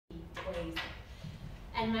face.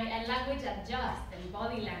 And my language adjusts, and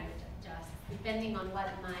body language adjusts, depending on what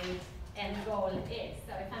my end goal is.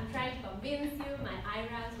 So if I'm trying to convince you, my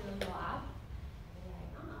eyebrows will go up. You're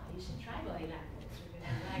like, oh, you should try body language.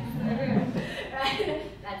 Right?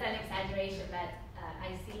 That's an exaggeration, but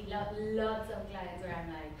I see lots of clients where I'm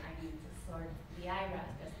like, I need to sort the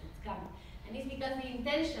eyebrows because it's coming. And it's because the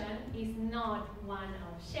intention is not one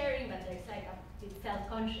of sharing, but there's like it's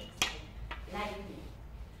self-conscious, like me.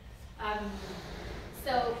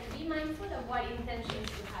 So be mindful of what intentions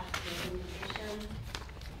you have for your communication.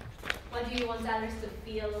 What do you want others to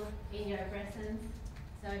feel in your presence?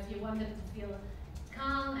 So if you want them to feel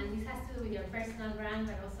calm, and this has to do with your personal brand,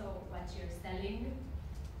 but also what you're selling.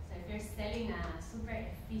 So if you're selling a super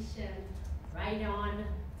efficient, right-on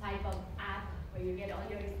type of app where you get all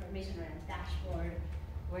your information, or a dashboard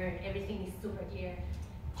where everything is super clear,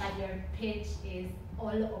 but your pitch is all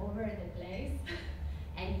over the place,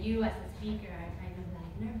 and you as a speaker are kind of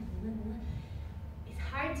like nervous, it's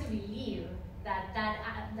hard to believe that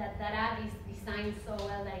that app is designed so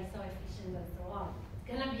well, that it's so efficient and so on.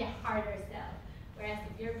 It's gonna be a harder sell. Whereas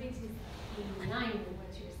if your pitch is in line with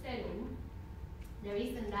what you're selling, there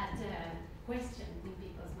isn't that question in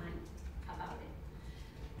people's minds about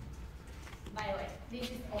it. By the way,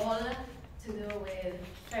 this is all to do with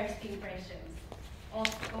first impressions.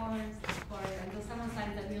 Of course, and so someone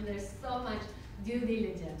signs a deal, there's so much due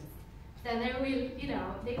diligence. So they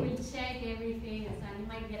will check everything, and so you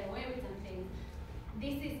might get away with some things.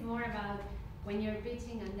 This is more about when you're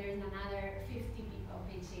pitching and there's another 50 people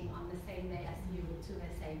pitching on the same day as you to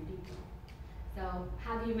the same people. So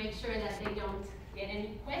how do you make sure that they don't get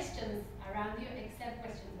any questions around you except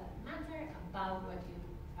questions that matter about what you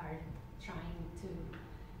are trying to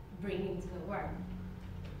bring into the world?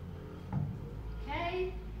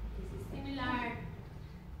 Okay, this is similar.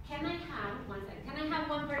 Can I have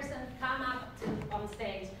one person come up on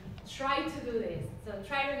stage, try to do this? So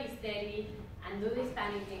try to be steady and do this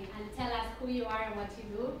panic thing and tell us who you are and what you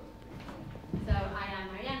do. So I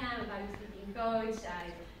am Mariana, I'm a public speaking coach,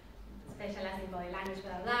 I specialize in body language,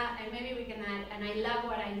 blah, blah, and maybe we can add, and I love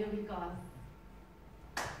what I do because,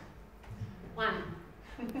 one.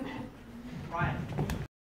 Ryan.